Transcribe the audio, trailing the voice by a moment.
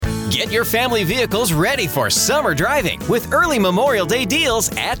Get your family vehicles ready for summer driving with early Memorial Day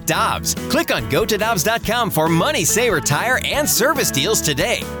deals at Dobbs. Click on GoToDobbs.com for money saver tire and service deals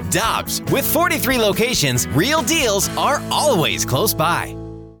today. Dobbs, with 43 locations, real deals are always close by.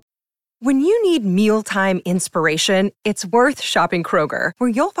 When you need mealtime inspiration, it's worth shopping Kroger, where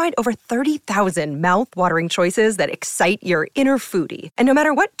you'll find over 30,000 mouth-watering choices that excite your inner foodie. And no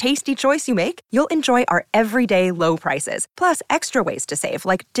matter what tasty choice you make, you'll enjoy our everyday low prices, plus extra ways to save,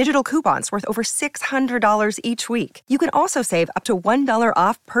 like digital coupons worth over $600 each week. You can also save up to $1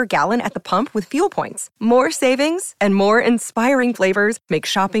 off per gallon at the pump with fuel points. More savings and more inspiring flavors make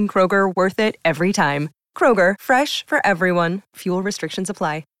shopping Kroger worth it every time. Kroger, fresh for everyone. Fuel restrictions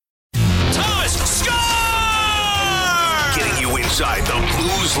apply. Thomas scores! Getting you inside the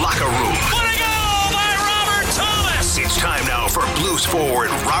Blues locker room. What a goal by Robert Thomas! It's time now for Blues forward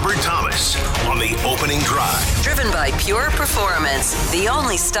Robert Thomas on the opening drive. Driven by Pure Performance, the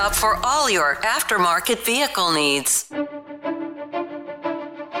only stop for all your aftermarket vehicle needs.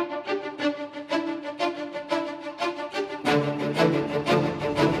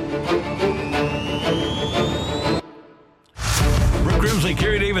 Grimsley,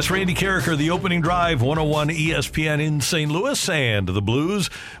 Kerry Davis, Randy Carricker, the opening drive, 101 ESPN in St. Louis, and the Blues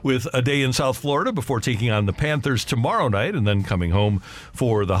with a day in South Florida before taking on the Panthers tomorrow night and then coming home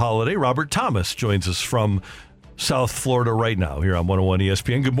for the holiday. Robert Thomas joins us from South Florida right now here on 101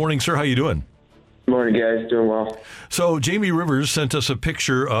 ESPN. Good morning, sir. How you doing? Morning, guys. Doing well. So Jamie Rivers sent us a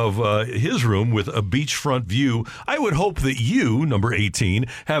picture of his room with a beachfront view. I would hope that you, number 18,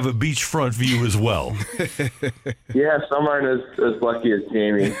 have a beachfront view as well. Yeah, some aren't as lucky as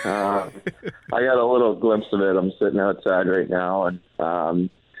Jamie. I got a little glimpse of it. I'm sitting outside right now. And,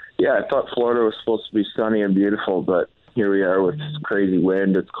 I thought Florida was supposed to be sunny and beautiful, but here we are with this crazy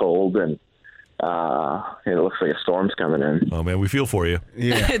wind. It's cold, and it looks like a storm's coming in. Oh, man, we feel for you.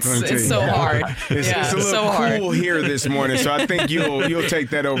 Yeah, it's so hard. It's a little cool here this morning, so I think you'll take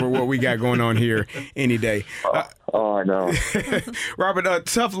that over what we got going on here any day. I know. Robert,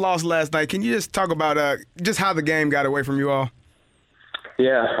 tough loss last night. Can you just talk about just how the game got away from you all?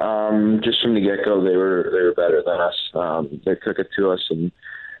 Yeah, just from the get-go, they were better than us. They took it to us, and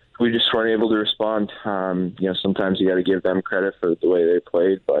we just weren't able to respond. Sometimes you got to give them credit for the way they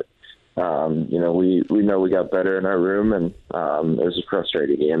played, but we know we got better in our room, and it was a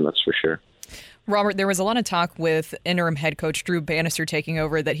frustrating game, that's for sure. Robert, there was a lot of talk with interim head coach Drew Bannister taking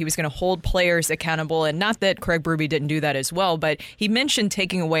over that he was going to hold players accountable, and not that Craig Berube didn't do that as well, but he mentioned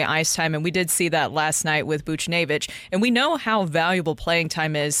taking away ice time, and we did see that last night with Buchnevich, and we know how valuable playing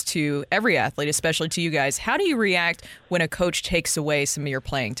time is to every athlete, especially to you guys. How do you react when a coach takes away some of your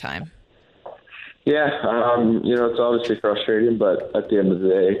playing time? Yeah, it's obviously frustrating, but at the end of the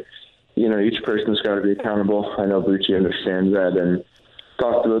day, each person's got to be accountable. I know Bucci understands that and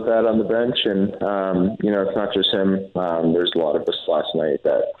talked about that on the bench. And, it's not just him. There's a lot of us last night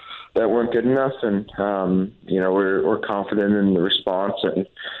that weren't good enough. And, we're confident in the response. And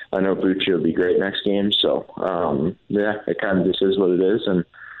I know Bucci will be great next game. So, it kind of just is what it is. And,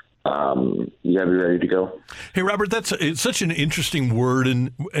 you got to be ready to go. Hey, Robert, it's such an interesting word,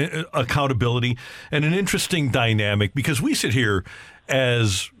 and accountability, and an interesting dynamic, because we sit here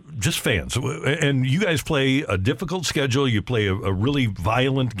as just fans, and you guys play a difficult schedule. You play a really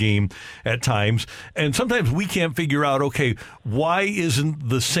violent game at times, and sometimes we can't figure out, okay, why isn't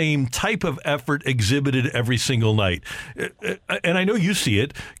the same type of effort exhibited every single night? And I know you see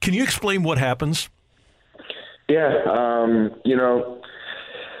it. Can you explain what happens? Yeah,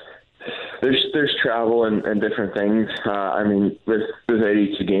 There's travel and different things. With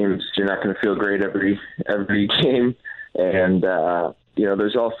 82 games, you're not going to feel great every game. And,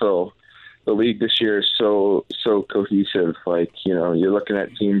 there's also the league this year is so cohesive. Like, you're looking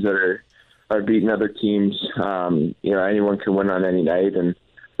at teams that are beating other teams. Anyone can win on any night. And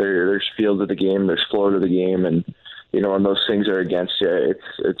there's feel to the game, there's flow to the game. And, when those things are against you,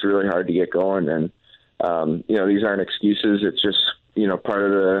 it's really hard to get going. And, these aren't excuses. It's just, part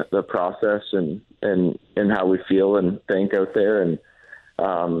of the process and how we feel and think out there. And,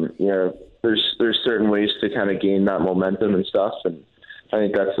 there's certain ways to kind of gain that momentum and stuff. And I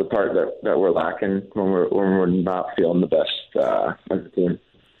think that's the part that we're lacking when we're not feeling the best as a team.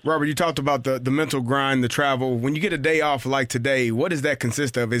 Robert, you talked about the mental grind, the travel. When you get a day off like today, what does that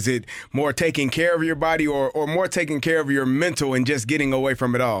consist of? Is it more taking care of your body or more taking care of your mental and just getting away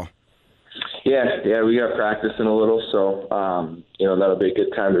from it all? Yeah, we got practicing a little, so that'll be a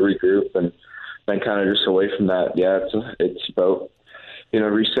good time to regroup and then kind of just away from that. Yeah, it's about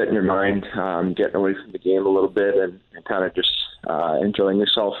resetting your mind, getting away from the game a little bit, and kind of just enjoying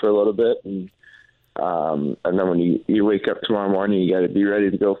yourself for a little bit, and And then when you wake up tomorrow morning, you got to be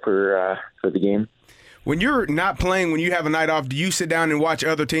ready to go for the game. When you're not playing, when you have a night off, do you sit down and watch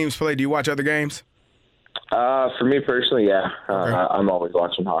other teams play? Do you watch other games? For me personally, yeah. Okay. I'm always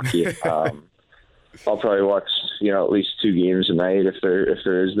watching hockey. I'll probably watch, at least 2 games a night if there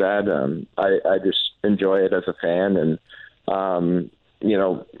is that. I just enjoy it as a fan, and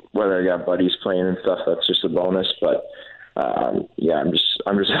whether I got buddies playing and stuff, that's just a bonus. But I'm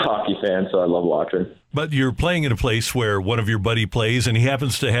just a hockey fan, so I love watching. But you're playing in a place where one of your buddy plays, and he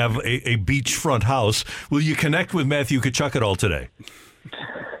happens to have a beachfront house. Will you connect with Matthew Tkachuk at all today?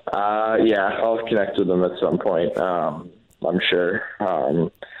 Yeah, I'll connect with him at some point. I'm sure.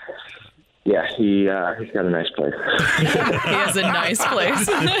 He's got a nice place. He has a nice place.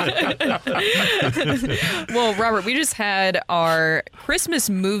 Well, Robert, we just had our Christmas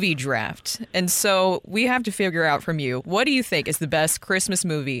movie draft, and so we have to figure out from you, what do you think is the best Christmas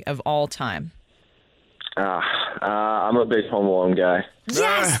movie of all time? I'm a big Home Alone guy.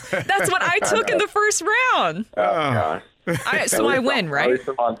 Yes, that's what I took in the first round. God. So I win, right? At least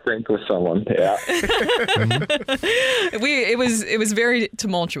I'm on sync with someone. Yeah. It was very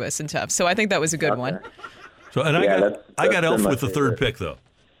tumultuous and tough. So I think that was a good one. So I got Elf with the third pick though.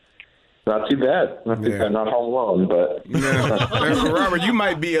 Not too bad. Not too bad. Not Home Alone, but Robert, you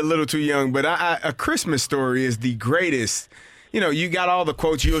might be a little too young, but A Christmas Story is the greatest. You got all the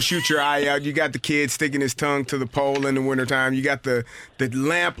quotes. You'll shoot your eye out. You got the kid sticking his tongue to the pole in the wintertime. You got the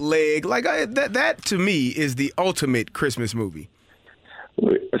lamp leg. Like that to me is the ultimate Christmas movie.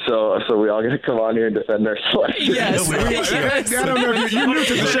 So we all got to come on here and defend our selection. Yes. I don't know if you're new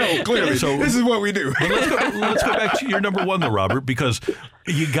to the show. Clearly, so this is what we do. Let's go back to your number one, though, Robert, because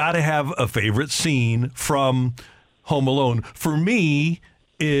you got to have a favorite scene from Home Alone. For me,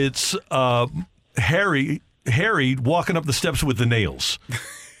 it's Harry walking up the steps with the nails.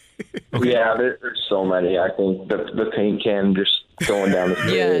 Okay. Yeah, there's so many. I think the paint can just going down the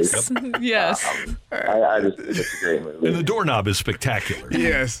stairs. Yes. I just think it's a great movie. And the doorknob is spectacular.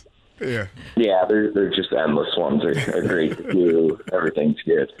 Yes. Yeah. Yeah, they're just endless ones. They're great to do. Everything's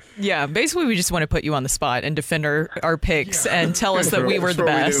good. Yeah, basically we just want to put you on the spot and defend our picks and tell us that we were the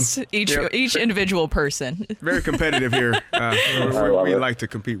best. Each individual person. Very competitive here. We like to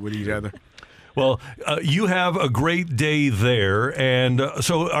compete with each other. Well, you have a great day there, and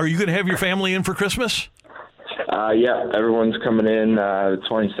so are you going to have your family in for Christmas? Yeah, everyone's coming in the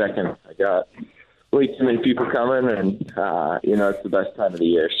 22nd. I got way too many people coming, and it's the best time of the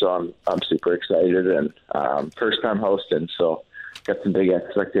year, so I'm super excited, and first time hosting, so got some big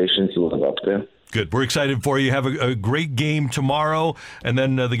expectations to live up to. Good. We're excited for you. Have a great game tomorrow, and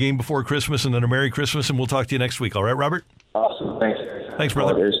then the game before Christmas, and then a Merry Christmas, and we'll talk to you next week. All right, Robert? Awesome. Thanks. Thanks,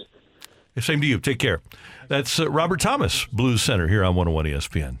 brother. Same to you. Take care. That's Robert Thomas, Blues Center, here on 101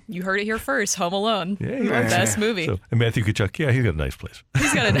 ESPN. You heard it here first. Home Alone. Yeah, best movie. So, and Matthew Tkachuk, he's got a nice place.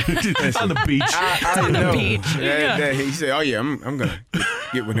 He's got on the beach. On the beach. Yeah. He said, "Oh yeah, I'm gonna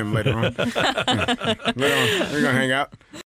get with him later on. Later on, we're gonna hang out."